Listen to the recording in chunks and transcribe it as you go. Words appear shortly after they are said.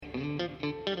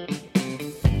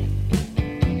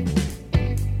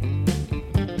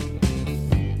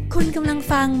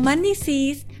ฟัง Money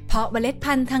Seeds เพาะเมล็ด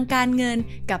พันธุ์ทางการเงิน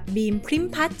กับบีมพริม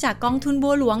พัฒน์จากกองทุนบั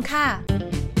วหลวงค่ะ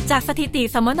จากสถิติ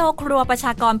สมโนครัวประช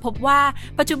ากรพบว่า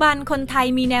ปัจจุบันคนไทย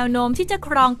มีแนวโน้มที่จะค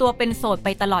รองตัวเป็นโสดไป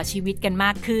ตลอดชีวิตกันม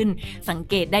ากขึ้นสัง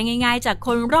เกตได้ง่ายๆจากค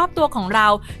นรอบตัวของเรา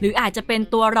หรืออาจจะเป็น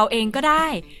ตัวเราเองก็ได้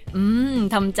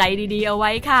ทำใจดีๆเอาไ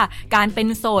ว้ค่ะการเป็น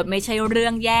โสดไม่ใช่เรื่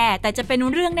องแย่แต่จะเป็น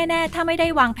เรื่องแน่ๆถ้าไม่ได้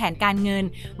วางแผนการเงิน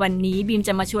วันนี้บีมจ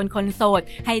ะมาชวนคนโสด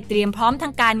ให้เตรียมพร้อมทา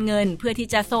งการเงินเพื่อที่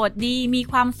จะโสดดีมี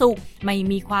ความสุขไม่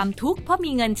มีความทุกข์เพราะ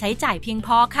มีเงินใช้จ่ายเพียงพ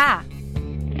อค่ะ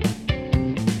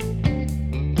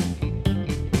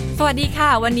สวัสดีค่ะ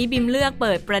วันนี้บิมเลือกเ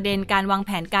ปิดประเด็นการวางแ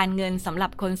ผนการเงินสำหรั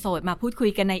บคนโสดมาพูดคุย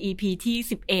กันใน EP ที่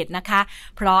11นะคะ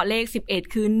เพราะเลข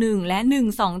11คือ1และ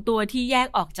1 2ตัวที่แยก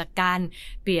ออกจากกัน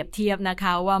เปรียบเทียบนะค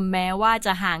ะว่าแม้ว่าจ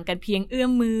ะห่างกันเพียงเอื้อ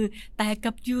มมือแต่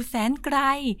กับอยู่แสนไกล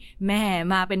แม่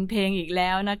มาเป็นเพลงอีกแ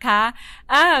ล้วนะคะ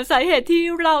สาเหตุที่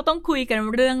เราต้องคุยกัน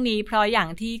เรื่องนี้เพราะอย่าง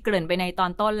ที่เกริ่นไปในตอ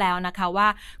นต้นแล้วนะคะว่า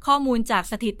ข้อมูลจาก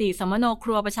สถิติสมโนค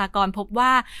รัวประชากรพบว่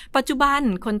าปัจจุบัน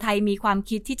คนไทยมีความ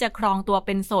คิดที่จะครองตัวเ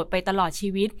ป็นโสดไปตลอดชี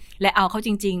วิตและเอาเข้าจ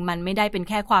ริงๆมันไม่ได้เป็น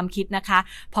แค่ความคิดนะคะ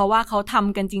เพราะว่าเขาท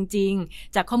ำกันจริง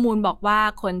ๆจากข้อมูลบอกว่า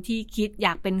คนที่คิดอย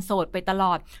ากเป็นโสดไปตล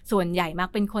อดส่วนใหญ่มัก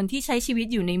เป็นคนที่ใช้ชีวิต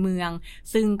อยู่ในเมือง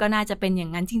ซึ่งก็น่าจะเป็นอย่า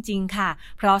งนั้นจริงๆค่ะ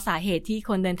เพราะสาเหตุที่ค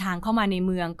นเดินทางเข้ามาในเ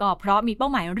มืองก็เพราะมีเป้า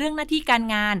หมายเรื่องหน้าที่การ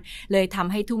งานเลยท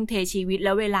ำให้ทุ่มเทชีวิตแล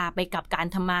ะเวลาไปกับการ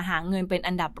ทำมาหาเงินเป็น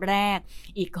อันดับแรก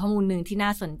อีกข้อมูลหนึ่งที่น่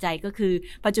าสนใจก็คือ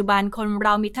ปัจจุบันคนเร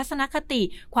ามีทัศนคติ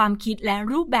ความคิดและ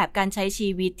รูปแบบการใช้ชี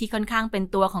วิตที่ค่อนข้างเป็น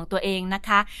ตัวของตัวเองนะค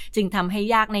ะจึงทำให้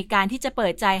ยากในการที่จะเปิ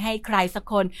ดใจให้ใครสัก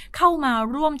คนเข้ามา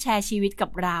ร่วมแชร์ชีวิตกั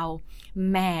บเรา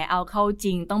แม่เอาเข้าจ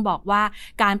ริงต้องบอกว่า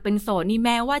การเป็นโสดนี่แ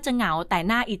ม้ว่าจะเหงาแต่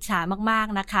น่าอิจฉามาก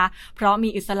ๆนะคะเพราะมี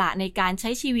อิสระในการใช้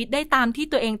ชีวิตได้ตามที่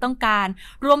ตัวเองต้องการ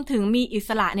รวมถึงมีอิส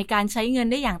ระในการใช้เงิน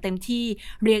ได้อย่างเต็มที่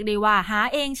เรียกได้ว่าหา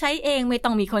เองใช้เองไม่ต้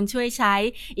องมีคนช่วยใช้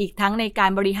อีกทั้งในกา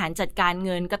รบริหารจัดการเ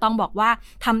งินก็ต้องบอกว่า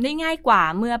ทำได้ง่ายกว่า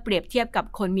เมื่อเปรียบเทียบกับ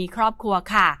คนมีครอบครัว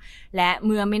ค่ะและเ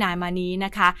มื่อไม่นานมานี้น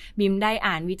ะคะบิมได้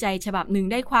อ่านวิจัยฉบับหนึ่ง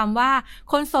ได้ความว่า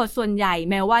คนโสดส่วนใหญ่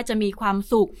แม้ว่าจะมีความ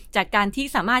สุขจากการที่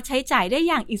สามารถใช้จ่ายได้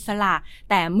อย่างอิสระ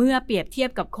แต่เมื่อเปรียบเทียบ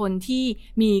กับคนที่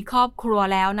มีครอบครัว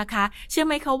แล้วนะคะเชื่อไ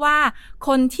หมคะว่าค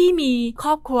นที่มีคร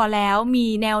อบครัวแล้วมี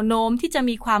แนวโน้มที่จะ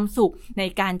มีความสุขใน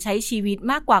การใช้ชีวิต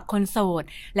มากกว่าคนโสด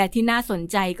และที่น่าสน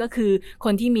ใจก็คือค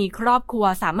นที่มีครอบครัว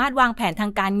สามารถวางแผนทา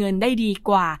งการเงินได้ดี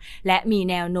กว่าและมี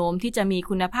แนวโน้มที่จะมี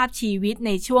คุณภาพชีวิตใ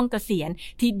นช่วงเกษียณ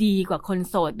ที่ดีกว่าคน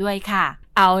โสดด้วยค่ะ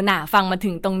เอาน่ะฟังมา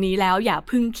ถึงตรงนี้แล้วอย่าเ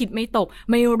พิ่งคิดไม่ตก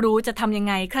ไม่รู้จะทำยัง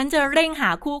ไงครั้นจะเร่งหา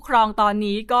คู่ครองตอน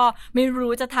นี้ก็ไม่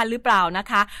รู้จะทันหรือเปล่านะ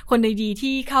คะคนดีๆ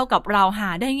ที่เข้ากับเราหา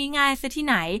ได้ง่ายๆซะที่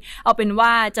ไหนเอาเป็นว่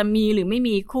าจะมีหรือไม่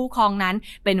มีคู่ครองนั้น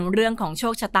เป็นเรื่องของโช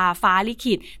คชะตาฟ้าลิ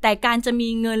ขิตแต่การจะมี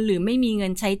เงินหรือไม่มีเงิ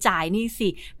นใช้จ่ายนี่สิ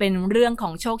เป็นเรื่องขอ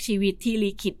งโชคชีวิตที่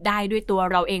ลิขิตได้ด้วยตัว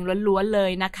เราเองล้วนๆเล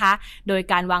ยนะคะโดย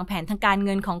การวางแผนทางการเ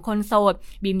งินของคนโสด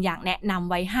บิมอยากแนะนำ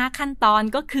ไว้5ขั้นตอน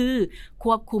ก็คือ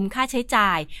ควบคุมค่าใช้จ่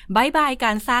ายบ๊ายบายก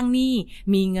ารสร้างหนี้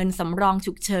มีเงินสำรอง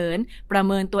ฉุกเฉินประเ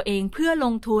มินตัวเองเพื่อล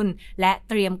งทุนและ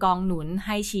เตรียมกองหนุนใ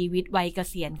ห้ชีวิตวัยเก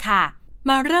ษียณค่ะ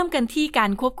มาเริ่มกันที่กา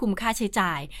รควบคุมค่าใช้จ่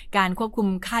ายการควบคุม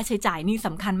ค่าใช้จ่ายนี่ส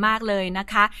ำคัญมากเลยนะ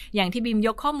คะอย่างที่บิมย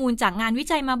กข้อมูลจากงานวิ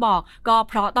จัยมาบอกก็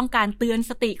เพราะต้องการเตือน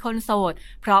สติคนโสด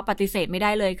เพราะปฏิเสธไม่ไ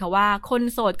ด้เลยค่ะว่าคน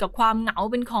โสดกับความเหงา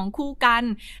เป็นของคู่กัน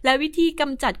และวิธีก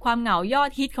ำจัดความเหงายอ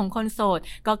ดฮิตของคนโสด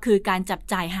ก็คือการจับ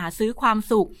จ่ายหาซื้อความ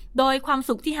สุขโดยความ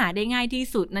สุขที่หาได้ง่ายที่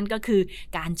สุดนั่นก็คือ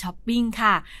การช้อปปิ้ง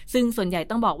ค่ะซึ่งส่วนใหญ่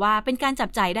ต้องบอกว่าเป็นการจับ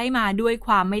จ่ายได้มาด้วยค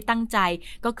วามไม่ตั้งใจ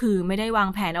ก็คือไม่ได้วาง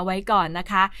แผนเอาไว้ก่อนนะ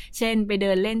คะเช่นไปเ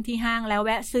ดินเล่นที่ห้างแล้วแว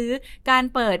ะซื้อการ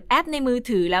เปิดแอปในมือ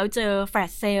ถือแล้วเจอแฟล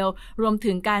ชเซลรวม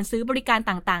ถึงการซื้อบริการ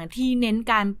ต่างๆที่เน้น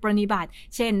การปรนนิบัติ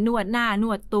เช่นนวดหน้าน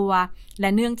วดตัวและ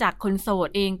เนื่องจากคนโสด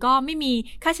เองก็ไม่มี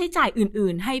ค่าใช้จ่าย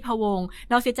อื่นๆให้พะวง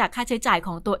นอกจากค่าใช้จ่ายข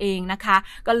องตัวเองนะคะ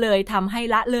ก็เลยทำให้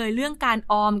ละเลยเรื่องการ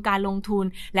ออมการลงทุน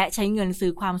และใช้เงินซื้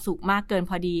อความสุขมากเกิน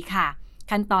พอดีค่ะ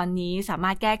ขั้นตอนนี้สาม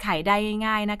ารถแก้ไขได้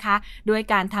ง่ายๆนะคะด้วย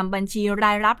การทำบัญชีร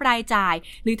ายรับรายจ่าย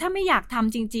หรือถ้าไม่อยากท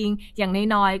ำจริงๆอย่าง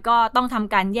น้อยๆก็ต้องท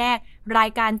ำการแยกรา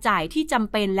ยการจ่ายที่จ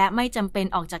ำเป็นและไม่จำเป็น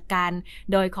ออกจากกัน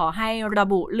โดยขอให้ระ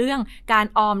บุเรื่องการ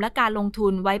ออมและการลงทุ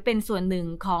นไว้เป็นส่วนหนึ่ง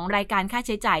ของรายการค่าใ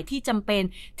ช้จ่ายที่จำเป็น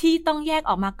ที่ต้องแยก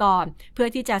ออกมาก่อนเพื่อ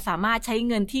ที่จะสามารถใช้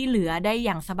เงินที่เหลือได้อ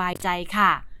ย่างสบายใจค่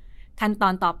ะขั้นตอ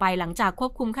นต่อไปหลังจากคว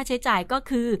บคุมค่าใช้จ่ายก็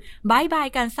คือบ๊ายบาย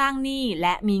การสร้างหนี้แล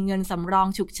ะมีเงินสำรอง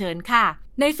ฉุกเฉินค่ะ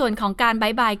ในส่วนของการบา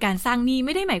ยบายการสร้างหนี้ไ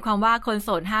ม่ได้หมายความว่าคนโส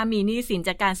ดห้ามมีหนี้สินจ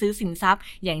ากการซื้อสินทรัพย์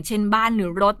อย่างเช่นบ้านหรื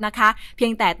อรถนะคะเพีย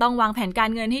งแต่ต้องวางแผนการ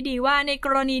เงินให้ดีว่าในก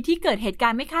รณีที่เกิดเหตุกา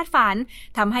รณ์ไม่คาดฝัน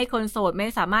ทำให้คนโสดไม่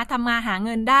สามารถทำมาหาเ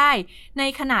งินได้ใน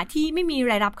ขณะที่ไม่มี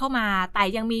รายรับเข้ามาแต่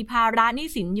ยังมีภาระหนี้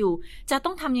สินอยู่จะต้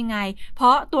องทำยังไงเพร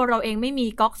าะตัวเราเองไม่มี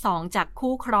ก๊อก2จาก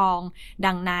คู่ครอง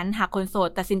ดังนั้นหากคนโสด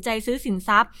ตัดสินใจซื้อสินท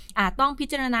รัพย์อาจต้องพิ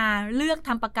จารณาเลือกท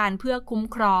ำประกันเพื่อคุ้ม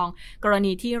ครองกร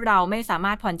ณีที่เราไม่สาม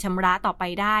ารถผ่อนชำระต่อไป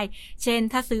ได้เช่น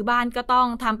ถ้าซื้อบ้านก็ต้อง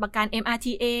ทำประกัน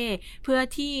MRTA เพื่อ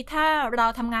ที่ถ้าเรา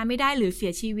ทำงานไม่ได้หรือเสี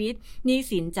ยชีวิตหนี้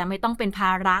สินจะไม่ต้องเป็นภ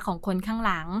าระของคนข้างห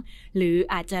ลังหรือ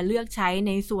อาจจะเลือกใช้ใ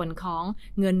นส่วนของ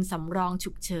เงินสำรอง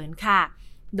ฉุกเฉินค่ะ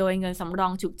โดยเงินสำรอ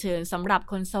งฉุกเฉินสำหรับ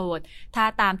คนโสดถ้า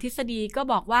ตามทฤษฎีก็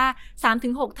บอกว่า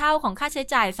 3-6 เท่าของค่าใช้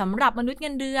จ่ายสำหรับมนุษย์เงิ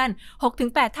นเดือน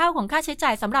 6-8 เท่าของค่าใช้จ่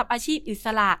ายสำหรับอาชีพอิส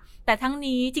ระแต่ทั้ง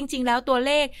นี้จริงๆแล้วตัวเ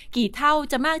ลขกี่เท่า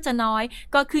จะมากจะน้อย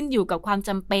ก็ขึ้นอยู่กับความจ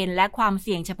ำเป็นและความเ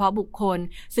สี่ยงเฉพาะบุคคล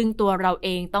ซึ่งตัวเราเอ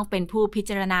งต้องเป็นผู้พิ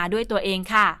จารณาด้วยตัวเอง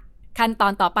ค่ะขั้นตอ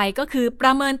นต่อไปก็คือปร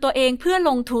ะเมินตัวเองเพื่อ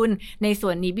ลงทุนในส่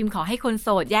วนนี้บิมขอให้คนโส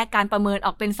ดแยกการประเมินอ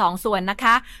อกเป็น2ส่วนนะค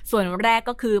ะส่วนแรก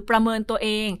ก็คือประเมินตัวเอ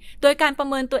งโดยการประ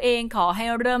เมินตัวเองขอให้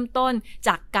เริ่มต้นจ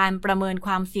ากการประเมินค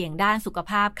วามเสี่ยงด้านสุข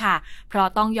ภาพค่ะเพราะ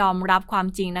ต้องยอมรับความ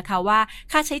จริงนะคะว่า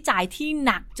ค่าใช้จ่ายที่ห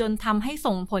นักจนทำให้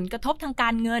ส่งผลกระทบทางกา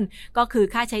รเงินก็คือ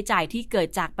ค่าใช้จ่ายที่เกิด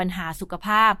จากปัญหาสุขภ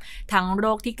าพทั้งโร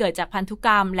คที่เกิดจากพันธุก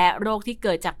รรมและโรคที่เ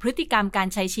กิดจากพฤติกรรมการ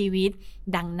ใช้ชีวิต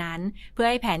ดังนั้นเพื่อ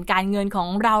ให้แผนการเงินของ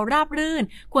เราราบรื่น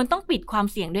ควรต้องปิดความ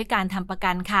เสี่ยงด้วยการทำประ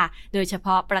กันค่ะโดยเฉพ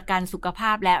าะประกันสุขภ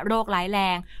าพและโรคร้ายแร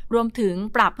งรวมถึง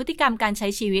ปรับพฤติกรรมการใช้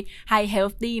ชีวิตให้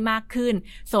healthy มากขึ้น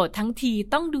โสดทั้งที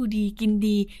ต้องดูดีกิน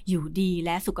ดีอยู่ดีแล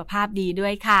ะสุขภาพดีด้ว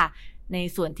ยค่ะใน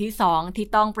ส่วนที่2ที่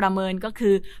ต้องประเมินก็คื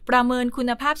อประเมินคุ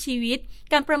ณภาพชีวิต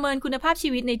การประเมินคุณภาพชี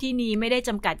วิตในที่นี้ไม่ได้จ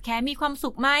ำกัดแค่มีความสุ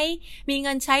ขไหมมีเ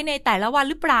งินใช้ในแต่ละวัน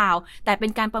หรือเปล่าแต่เป็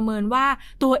นการประเมินว่า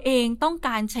ตัวเองต้องก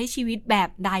ารใช้ชีวิตแบบ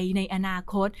ใดในอนา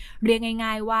คตเรียก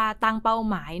ง่ายๆว่าตั้งเป้า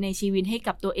หมายในชีวิตให้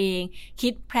กับตัวเองคิ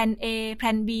ดแผน A แผ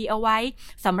น B เอาไว้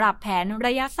สำหรับแผนร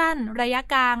ะยะสั้นระยะ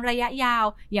กลางระยะยาว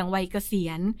อย่างวัยเกษี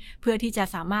ยณเพื่อที่จะ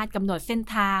สามารถกำหนดเส้น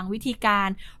ทางวิธีการ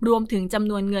รวมถึงจำ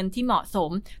นวนเงินที่เหมาะส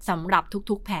มสำหรับ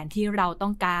ทุกๆแผนที่เราต้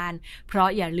องการเพราะ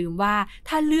อย่าลืมว่า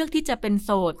ถ้าเลือกที่จะเป็นโส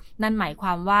ดนั่นหมายคว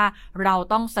ามว่าเรา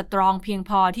ต้องสตรองเพียง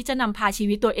พอที่จะนำพาชี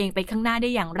วิตตัวเองไปข้างหน้าได้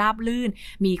อย่างราบรื่น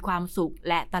มีความสุข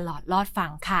และตลอดรอดฝั่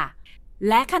งค่ะ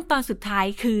และขั้นตอนสุดท้าย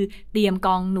คือเตรียมก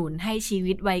องหนุนให้ชี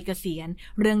วิตวัยเกษียณ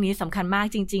เรื่องนี้สำคัญมาก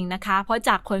จริงๆนะคะเพราะจ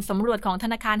ากผลสำรวจของธ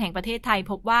นาคารแห่งประเทศไทย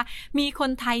พบว่ามีค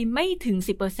นไทยไม่ถึง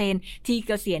 10% ที่เ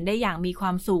กษียณได้อย่างมีคว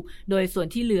ามสุขโดยส่วน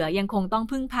ที่เหลือยังคงต้อง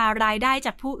พึ่งพารายได้จ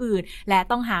ากผู้อื่นและ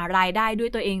ต้องหารายได้ด้วย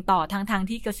ตัวเองต่อทั้ง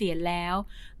ที่เกษียณแล้ว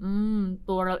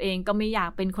ตัวเราเองก็ไม่อยาก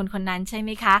เป็นคนนั้นใช่ไห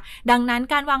มคะดังนั้น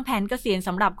การวางแผนเกษียณส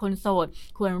ำหรับคนโสด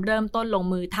ควรเริ่มต้นลง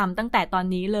มือทำตั้งแต่ตอน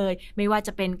นี้เลยไม่ว่าจ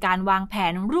ะเป็นการวางแผ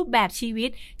นรูปแบบชีวิต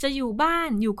จะอยู่บ้าน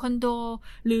อยู่คอนโด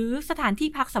หรือสถานที่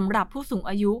พักสำหรับผู้สูง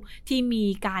อายุที่มี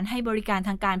การให้บริการท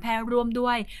างการแพทย์ร่วมด้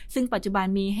วยซึ่งปัจจุบัน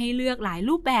มีให้เลือกหลาย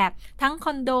รูปแบบทั้งค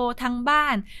อนโดทั้งบ้า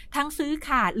นทั้งซื้อข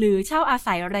าดหรือเช่าอา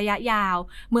ศัยระยะยาว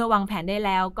เมื่อวางแผนได้แ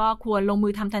ล้วก็ควรลงมื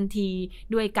อทำทันที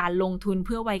ด้วยการลงทุนเ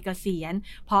พื่อวัยเกษียณ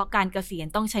เพราะการเกษียณ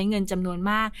ต้องใช้เงินจำนวน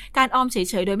มากการออมเฉ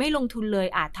ยๆโดยไม่ลงทุนเลย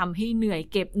อาจทำให้เหนื่อย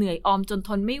เก็บเหนื่อยออมจนท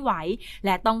นไม่ไหวแล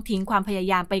ะต้องทิ้งความพยา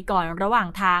ยามไปก่อนระหว่าง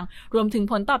ทางรวมถึง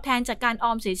ผลตอบแทนจากการอ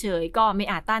อมเฉยๆก็ไม่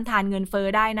อาจต้านทานเงินเฟ้อ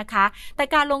ได้นะคะแต่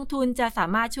การลงทุนจะสา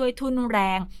มารถช่วยทุนแร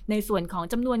งในส่วนของ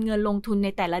จำนวนเงินลงทุนใน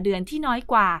แต่ละเดือนที่น้อย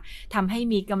กว่าทำให้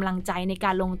มีกำลังใจในก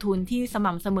ารลงทุนที่ส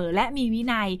ม่ำเสมอและมีวิ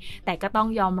นัยแต่ก็ต้อง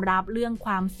ยอมรับเรื่องค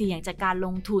วามเสี่ยงจากการล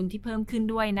งทุนที่เพิ่มขึ้น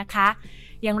ด้วยนะคะ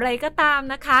อย่างไรก็ตาม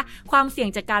นะคะความเสี่ยง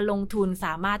จากการลงทุนส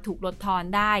ามารถถูกลดทอน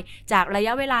ได้จากระย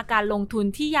ะเวลาการลงทุน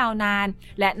ที่ยาวนาน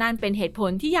และนั่นเป็นเหตุผ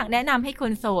ลที่อยากแนะนำให้ค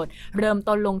นโสดเริ่ม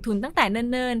ต้นลงทุนตั้งแต่เ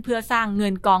นิ่นๆเพื่อสร้างเงิ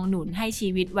นกองหนุนให้ชี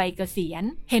วิตวัยเกษียณ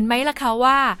เห็นไหมล่ะคะ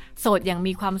ว่าโสดอย่าง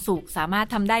มีความสุขสามารถ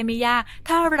ทำได้ไม่ยาก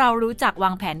ถ้าเรารู้จักวา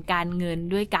งแผนการเงิน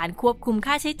ด้วยการควบคุม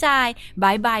ค่าใช้จ่าย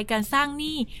บายการสร้างห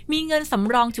นี้มีเงินส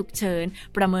ำรองฉุกเฉิน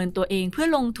ประเมินตัวเองเพื่อ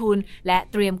ลงทุนและ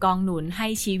เตรียมกองหนุนให้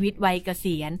ชีวิตวัยเก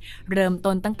ษียณเริ่มต้น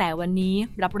ตั้งแต่วันนี้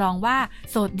รับรองว่า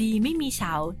โสดดีไม่มีเฉ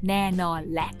าแน่นอน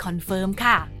และคอนเฟิร์ม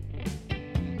ค่ะ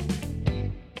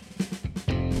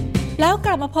แล้วก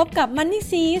ลับมาพบกับ Money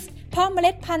Seeds พ่อเม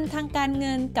ล็ดพันธุ์ทางการเ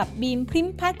งินกับบีมพริม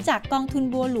พัฒน์จากกองทุน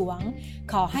บัวหลวง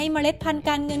ขอให้เมล็ดพันธุ์ก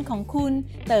ารเงินของคุณ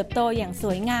เติบโตอย่างส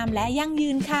วยงามและยั่งยื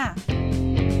นค่ะ